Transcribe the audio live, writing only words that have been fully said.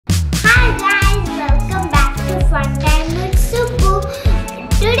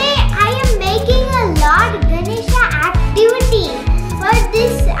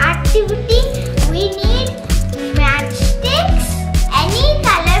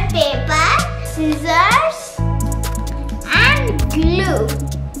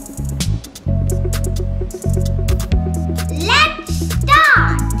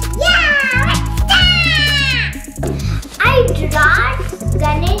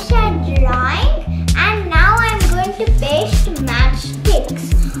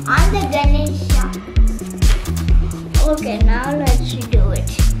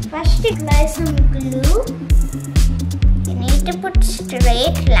apply some glue. You need to put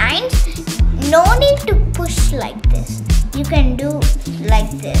straight lines. No need to push like this. You can do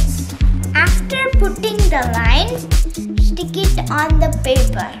like this. After putting the lines, stick it on the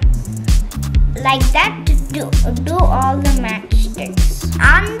paper. Like that to do all the matchsticks.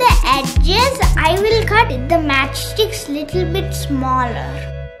 On the edges, I will cut the matchsticks little bit smaller.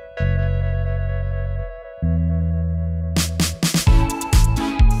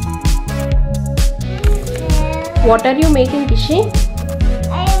 What are you making, Kishi?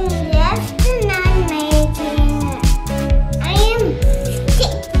 I am just not making. I am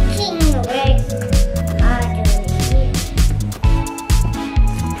sticking with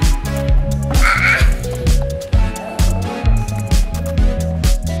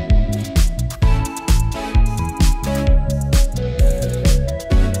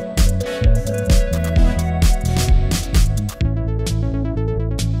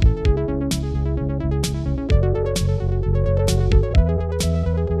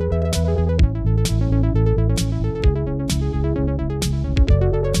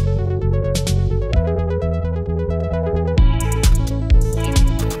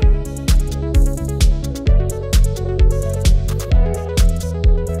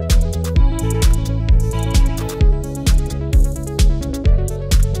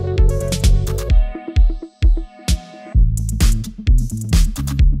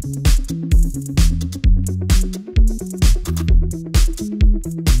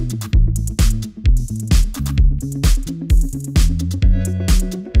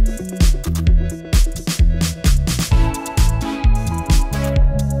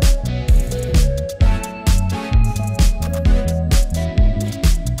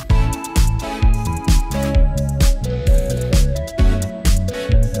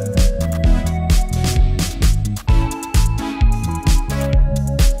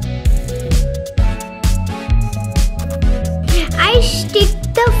stick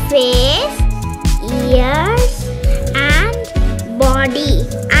the face, ears and body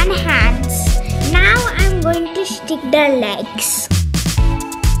and hands. Now I'm going to stick the legs.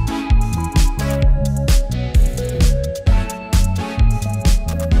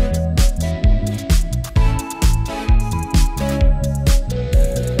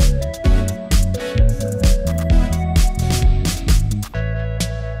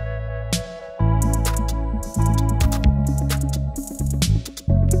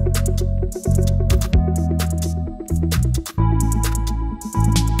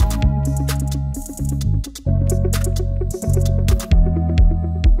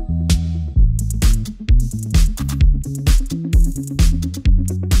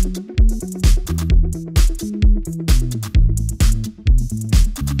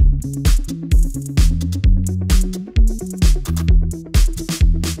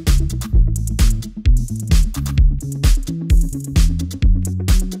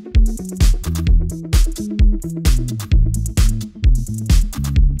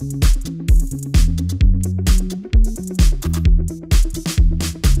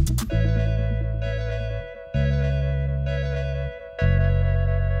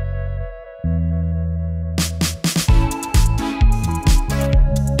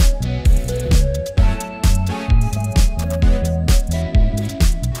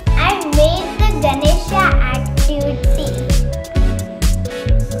 Ganesh activity.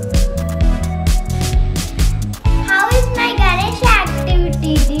 How is my Ganesh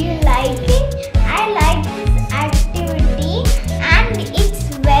activity? Do you like it? I like this activity and it's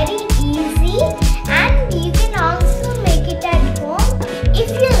very easy and you can also make it at home. If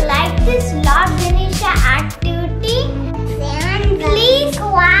you like this Lord Ganesh activity, then please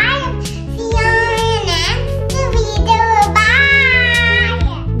watch. See you in the next video.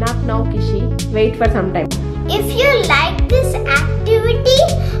 Bye. Not now, Kishi. Wait for some time.